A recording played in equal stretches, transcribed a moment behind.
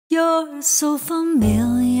You're so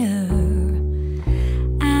familiar,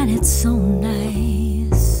 and it's so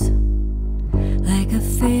nice, like a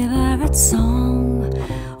favorite song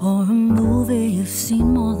or a movie you've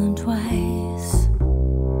seen more than twice.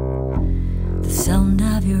 The sound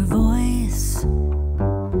of your voice,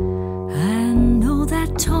 I know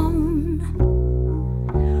that tone.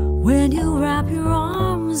 When you wrap your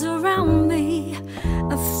arms around me,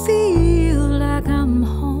 I feel like I'm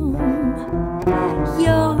home.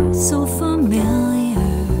 You're so familiar,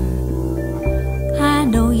 I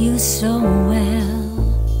know you so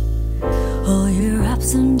well, all your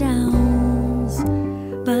ups and downs,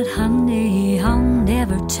 but honey, I'll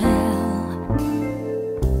never tell.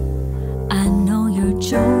 I know your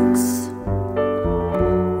jokes,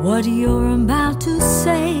 what you're about to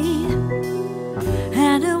say,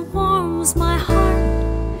 and it warms my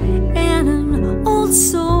heart in an old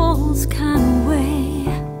soul's kind of way.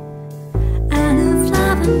 And if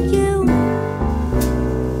loving you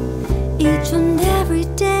each and every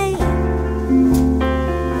day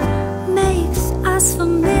makes us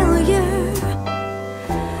familiar,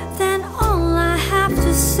 then all I have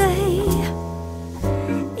to say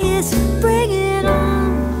is bring it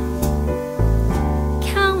on,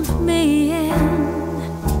 count me in.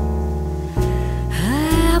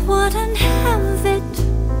 I wouldn't have it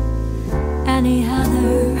any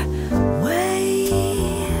other way.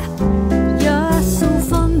 You're so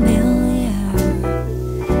familiar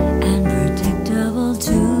and predictable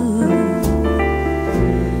too.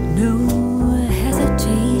 No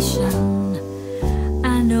hesitation,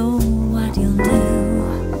 I know what you'll do.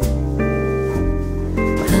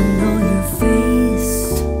 I know your face,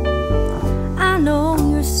 I know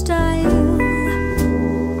your style,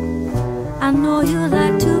 I know you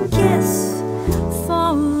like to kiss for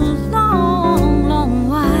a long, long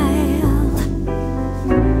while.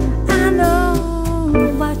 I know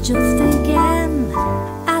what you're thinking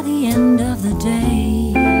at the end of the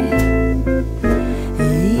day,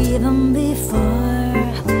 even before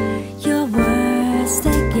your words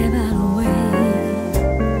they give it away.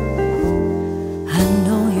 I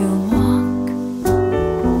know your walk,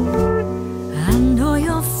 I know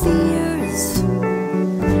your fears,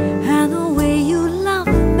 and the way you love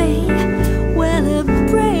me, well, it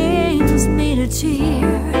brings me to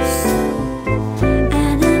tears.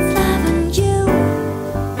 And if loving you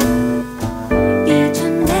each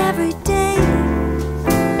and every day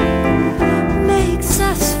makes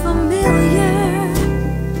us familiar,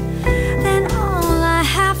 then all I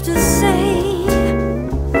have to say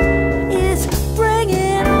is bring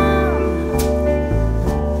it on,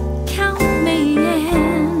 count me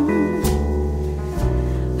in.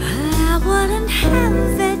 I wouldn't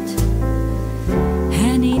have it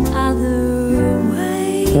any other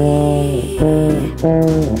way. And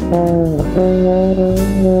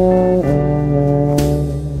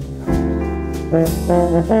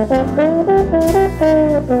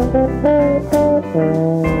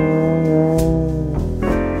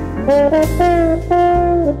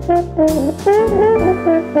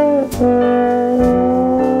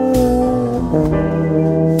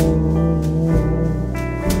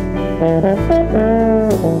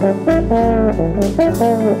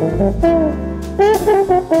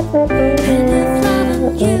if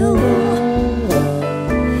loving you